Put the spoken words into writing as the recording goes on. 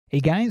Hey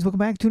guys, welcome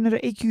back to another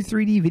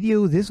AQ3D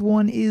video. This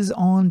one is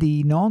on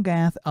the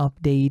NULGATH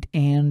update,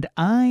 and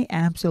I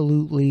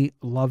absolutely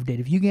loved it.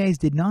 If you guys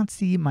did not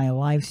see my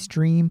live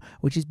stream,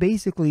 which is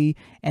basically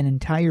an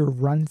entire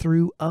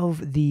run-through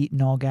of the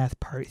NULGATH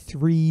Part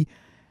 3,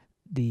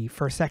 the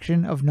first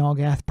section of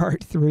NULGATH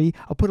Part 3,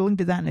 I'll put a link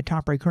to that in the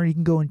top right corner. You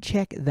can go and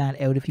check that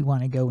out if you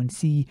want to go and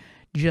see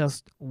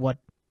just what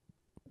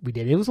we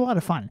did. It was a lot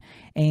of fun.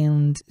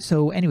 And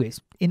so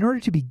anyways, in order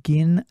to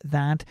begin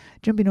that,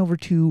 jumping over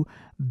to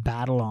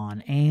Battle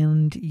On,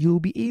 and you'll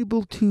be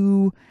able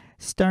to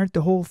start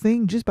the whole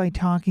thing just by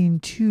talking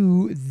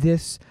to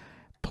this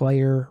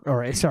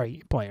this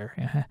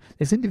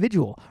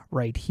individual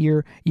right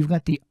here. You've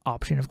got the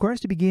option, of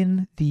course, to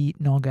begin the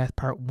NULGATH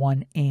Part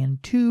 1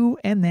 and 2,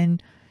 and then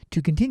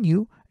to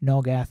continue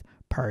NULGATH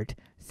Part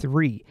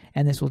 3.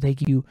 And this will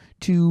take you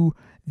to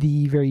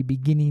the very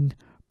beginning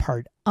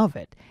part of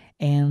it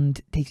and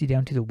takes you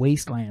down to the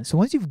wasteland. So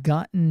once you've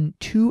gotten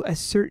to a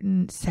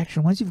certain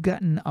section, once you've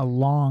gotten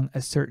along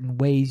a certain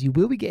ways, you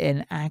will be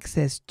getting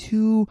access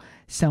to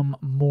some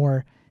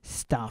more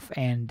stuff,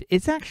 and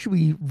it's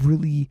actually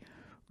really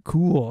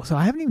cool. So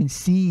I haven't even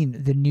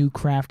seen the new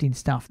crafting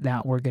stuff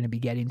that we're going to be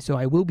getting, so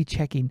I will be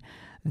checking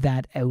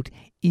that out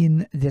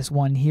in this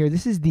one here.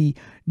 This is the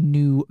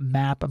new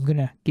map. I'm going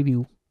to give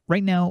you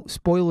right now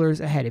spoilers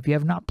ahead. If you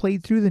have not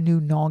played through the new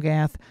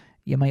NULGATH,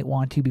 you might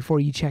want to before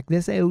you check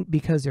this out,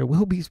 because there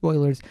will be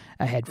spoilers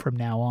ahead from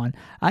now on.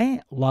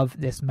 I love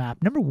this map.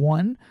 Number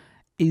one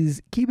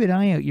is, keep an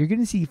eye out. You're going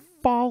to see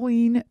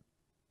falling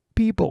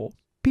people.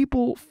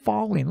 People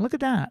falling. Look at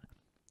that.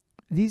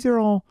 These are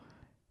all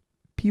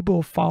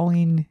people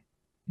falling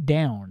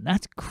down.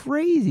 That's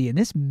crazy. And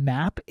this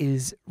map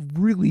is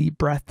really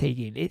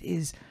breathtaking. It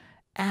is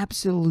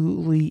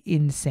absolutely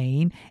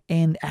insane.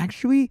 And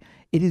actually,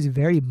 it is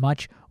very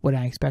much what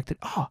I expected.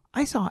 Oh,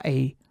 I saw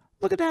a...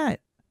 Look at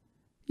that.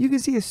 You can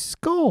see a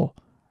skull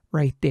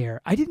right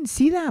there. I didn't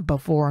see that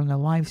before on the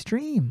live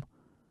stream.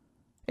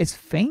 It's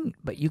faint,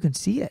 but you can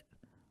see it.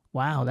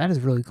 Wow, that is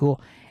really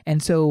cool.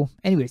 And so,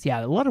 anyways,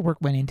 yeah, a lot of work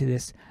went into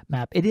this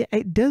map.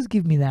 It does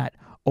give me that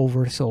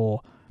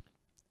Oversoul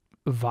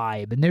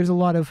vibe. And there's a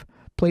lot of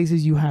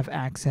places you have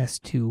access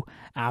to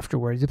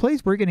afterwards. The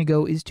place we're going to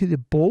go is to the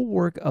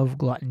Bulwark of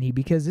Gluttony,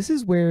 because this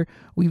is where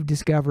we've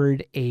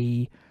discovered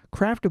a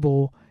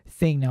craftable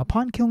thing. Now,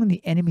 upon killing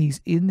the enemies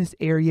in this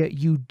area,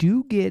 you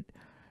do get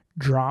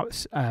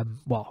drops.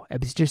 Well,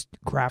 it's just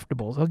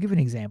craftables. I'll give an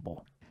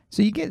example.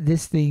 So you get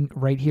this thing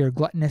right here,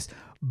 Gluttonous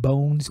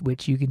Bones,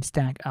 which you can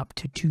stack up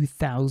to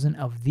 2,000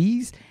 of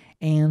these,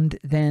 and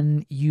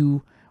then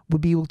you would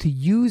be able to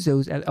use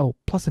those as, oh,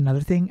 plus another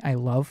thing I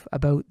love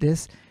about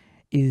this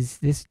is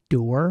this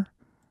door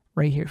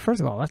right here. First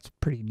of all, that's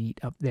pretty neat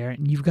up there,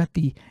 and you've got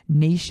the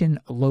nation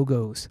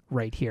logos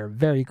right here.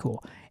 Very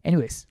cool.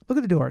 Anyways, look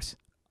at the doors.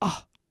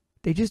 Oh,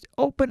 they just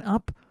open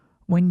up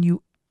when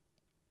you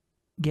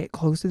get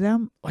close to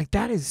them. Like,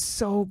 that is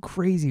so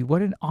crazy.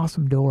 What an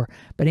awesome door.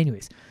 But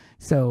anyways,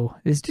 so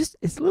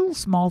it's little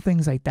small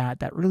things like that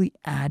that really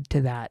add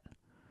to that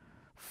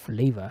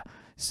flavor.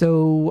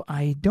 So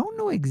I don't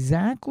know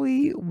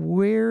exactly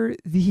where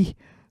the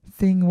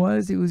thing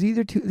was. It was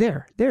either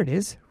there it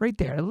is right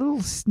there, a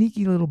little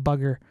sneaky little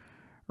bugger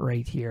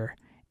right here.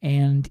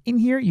 And in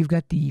here you've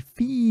got the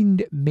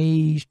Fiend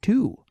Mage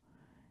 2,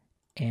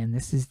 and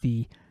this is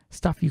the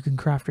stuff you can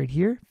craft right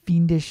here.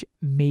 Fiendish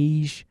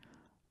Mage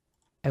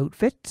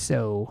outfit.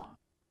 So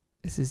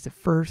this is the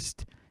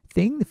first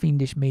thing, the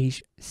Fiendish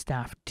Mage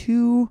Staff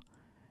 2.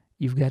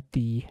 You've got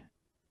the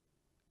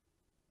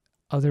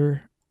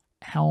other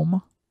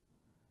helm,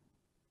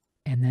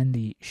 and then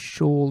the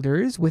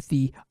shoulders with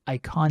the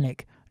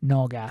iconic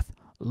NULGATH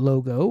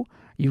logo.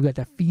 You've got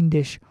the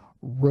Fiendish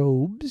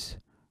Robes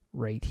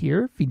right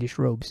here, Fiendish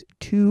Robes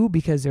 2,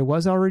 because there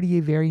was already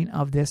a variant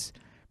of this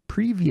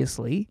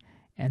previously.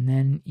 And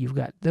then you've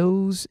got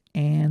those,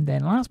 and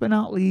then last but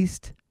not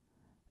least,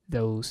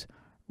 those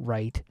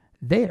right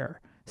there.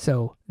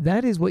 So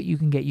that is what you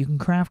can get. You can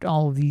craft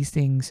all of these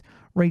things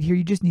right here.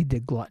 You just need the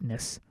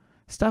gluttonous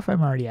stuff.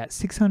 I'm already at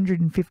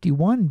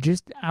 651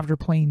 just after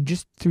playing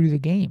just through the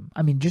game.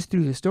 I mean, just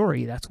through the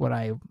story. That's what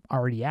I'm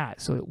already at.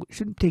 So it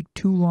shouldn't take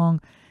too long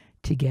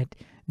to get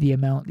the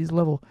amount. This is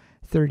level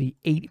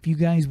 38. If you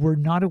guys were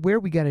not aware,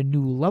 we got a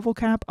new level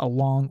cap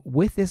along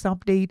with this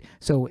update.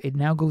 So it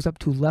now goes up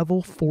to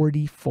level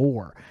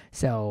 44.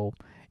 So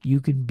you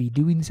can be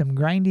doing some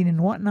grinding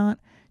and whatnot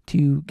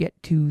to get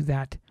to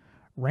that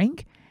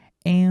rank.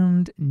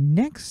 And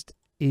next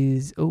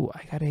is, oh,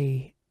 I got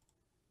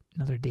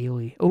another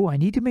daily. Oh, I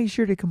need to make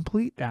sure to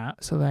complete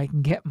that so that I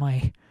can get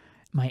my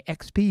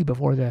XP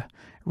before the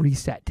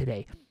reset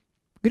today.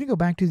 I'm going to go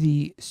back to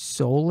the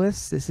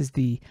Soulless. This is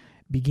the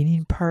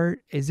beginning part.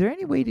 Is there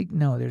any way to...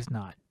 No, there's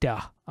not. Duh.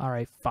 All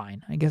right,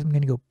 fine. I guess I'm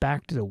going to go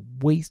back to the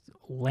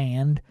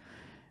Wasteland,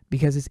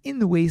 because it's in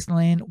the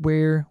Wasteland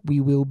where we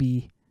will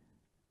be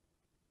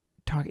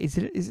talking. Is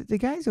it the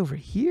guys over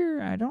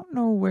here? I don't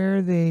know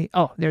where they...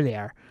 Oh, there they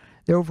are.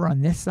 They're over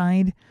on this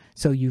side.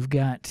 So you've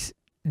got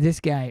this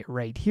guy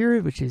right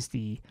here, which is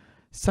the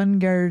Sun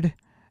Guard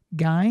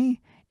guy,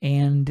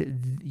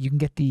 and you can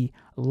get the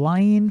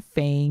Lion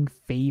Fang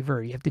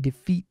Favor. You have to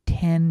defeat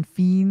 10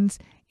 fiends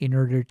in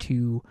order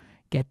to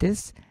get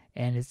this,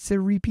 and it's a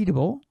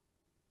repeatable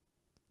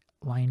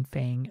Lion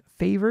Fang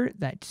Favor.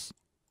 That's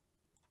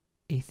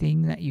a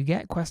thing that you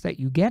get, quest that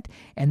you get,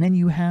 and then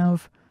you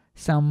have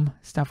some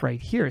stuff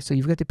right here. So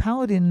you've got the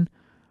Paladin,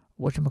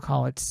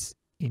 whatchamacallits,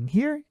 in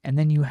here, and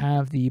then you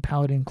have the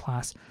Paladin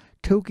class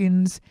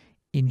tokens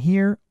in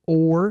here,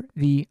 or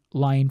the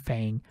Lion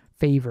Fang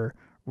Favor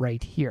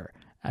right here.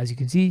 As you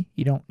can see,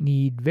 you don't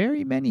need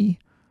very many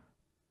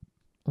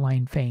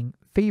Lion Fang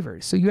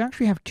favors. So you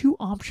actually have two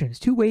options,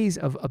 two ways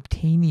of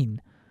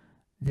obtaining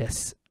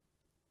this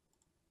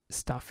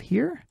stuff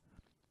here.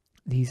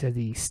 These are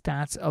the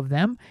stats of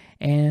them,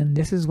 and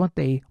this is what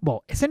they,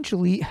 well,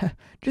 essentially,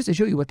 just to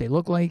show you what they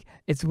look like,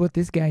 it's what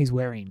this guy's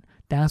wearing.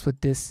 That's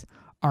what this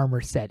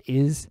armor set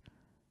is.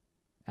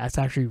 That's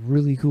actually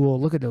really cool.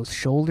 Look at those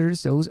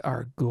shoulders. Those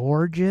are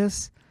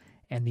gorgeous.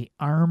 And the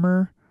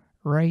armor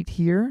right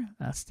here,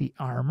 that's the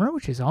armor,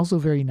 which is also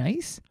very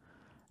nice.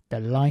 The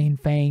Lion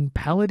Fang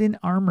Paladin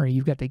armor.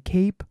 You've got the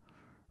cape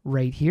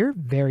right here.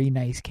 Very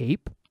nice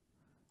cape.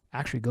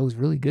 Actually goes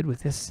really good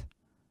with this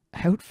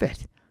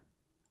outfit.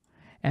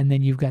 And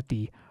then you've got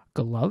the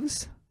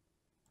gloves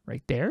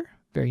right there.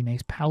 Very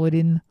nice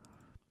Paladin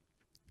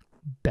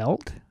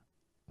belt,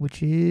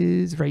 which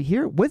is right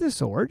here with a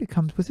sword. It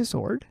comes with a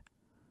sword.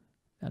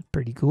 That's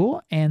pretty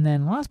cool. And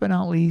then last but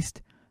not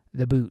least,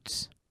 the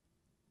boots.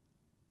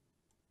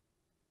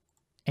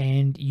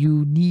 And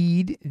you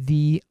need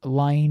the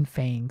Lion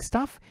Fang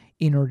stuff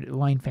in order,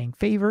 Lion Fang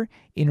Favor,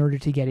 in order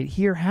to get it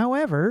here.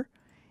 However,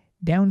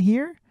 down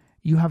here,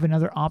 you have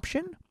another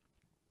option.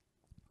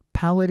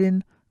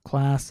 Paladin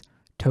class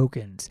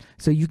tokens.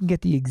 So you can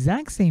get the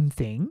exact same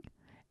thing,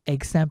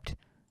 except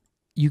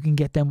you can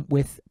get them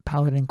with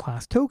Paladin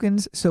class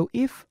tokens. So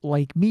if,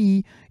 like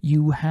me,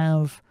 you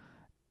have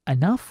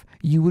enough,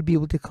 you would be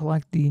able to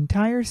collect the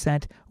entire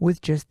set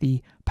with just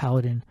the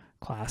Paladin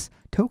class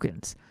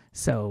tokens.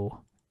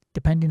 So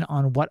depending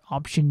on what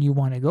option you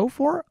want to go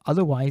for,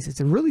 otherwise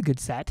it's a really good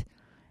set.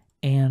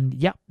 And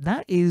yeah,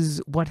 that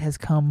is what has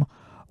come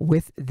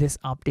with this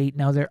update.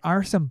 Now there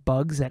are some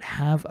bugs that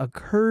have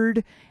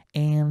occurred,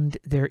 and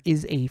there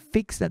is a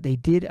fix that they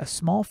did, a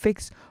small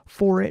fix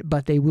for it,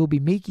 but they will be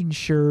making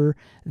sure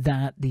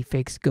that the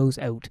fix goes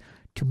out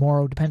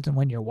tomorrow. Depends on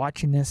when you're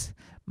watching this.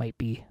 Might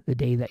be the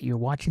day that you're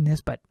watching this,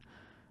 but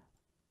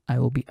I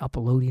will be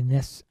uploading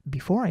this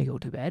before I go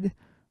to bed,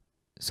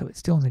 so it's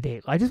still in the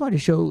day. I just wanted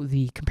to show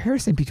the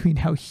comparison between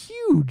how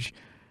huge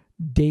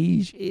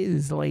Dej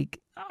is. Like,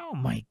 oh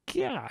my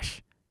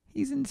gosh,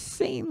 he's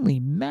insanely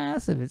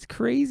massive. It's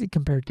crazy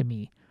compared to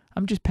me.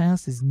 I'm just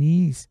past his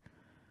knees.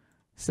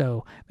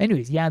 So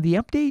anyways, yeah, the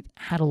update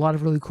had a lot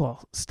of really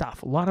cool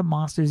stuff, a lot of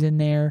monsters in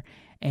there,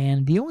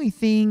 and the only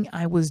thing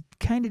I was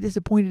kind of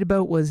disappointed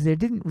about was there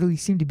didn't really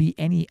seem to be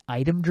any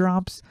item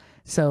drops.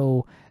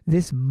 So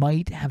this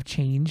might have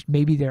changed.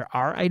 Maybe there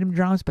are item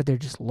drops, but they're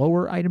just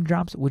lower item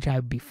drops, which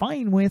I'd be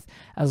fine with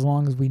as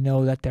long as we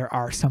know that there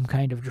are some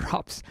kind of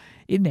drops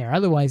in there.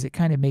 Otherwise, it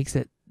kind of makes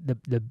it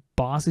the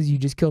bosses, you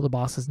just kill the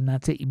bosses and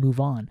that's it, you move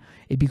on.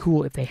 It'd be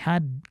cool if they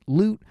had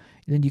loot,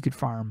 then you could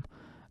farm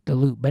the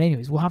loot. But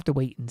anyways, we'll have to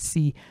wait and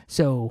see.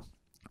 So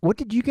what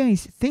did you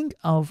guys think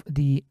of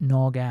the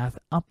NULGATH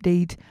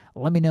update?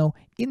 Let me know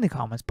in the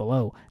comments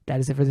below. That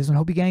is it for this one.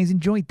 Hope you guys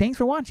enjoyed. Thanks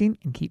for watching,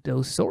 and keep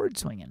those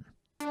swords swinging.